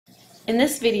In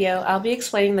this video, I'll be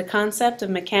explaining the concept of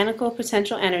mechanical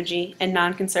potential energy and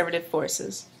non-conservative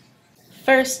forces.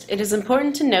 First, it is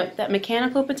important to note that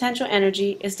mechanical potential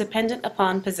energy is dependent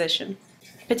upon position.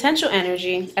 Potential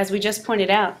energy, as we just pointed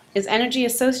out, is energy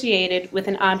associated with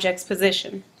an object's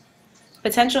position.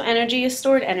 Potential energy is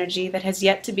stored energy that has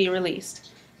yet to be released.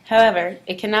 However,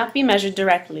 it cannot be measured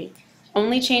directly.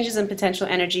 Only changes in potential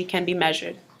energy can be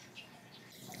measured.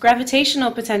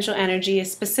 Gravitational potential energy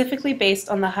is specifically based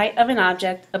on the height of an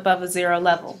object above a zero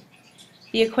level.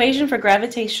 The equation for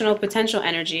gravitational potential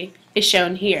energy is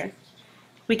shown here.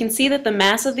 We can see that the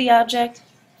mass of the object,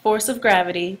 force of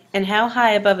gravity, and how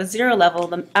high above a zero level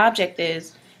the object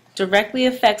is directly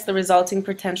affects the resulting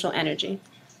potential energy.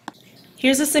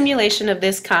 Here's a simulation of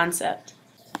this concept.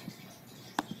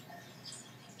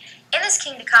 In this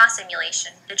Kingda Ka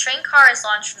simulation, the train car is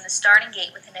launched from the starting gate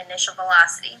with an initial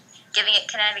velocity, giving it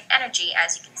kinetic energy,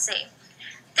 as you can see.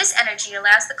 This energy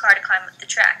allows the car to climb up the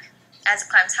track. As it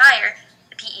climbs higher,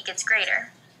 the PE gets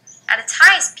greater. At its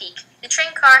highest peak, the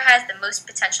train car has the most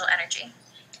potential energy.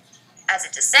 As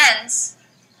it descends,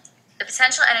 the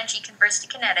potential energy converts to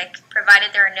kinetic,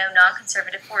 provided there are no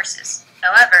non-conservative forces.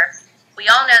 However, we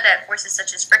all know that forces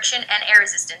such as friction and air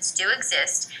resistance do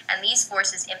exist, and these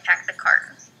forces impact the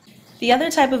cart. The other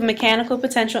type of mechanical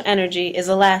potential energy is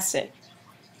elastic.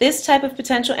 This type of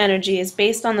potential energy is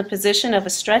based on the position of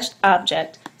a stretched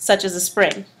object, such as a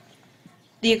spring.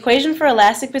 The equation for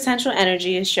elastic potential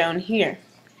energy is shown here.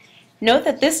 Note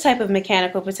that this type of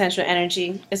mechanical potential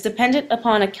energy is dependent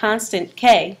upon a constant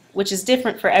K, which is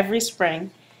different for every spring,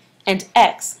 and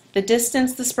X, the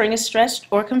distance the spring is stretched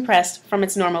or compressed from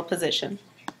its normal position.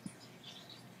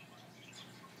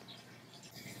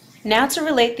 Now to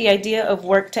relate the idea of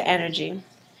work to energy.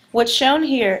 What's shown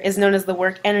here is known as the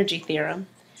work-energy theorem.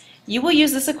 You will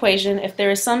use this equation if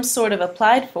there is some sort of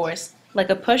applied force,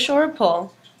 like a push or a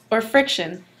pull, or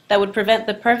friction, that would prevent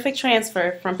the perfect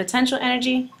transfer from potential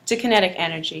energy to kinetic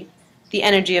energy, the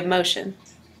energy of motion.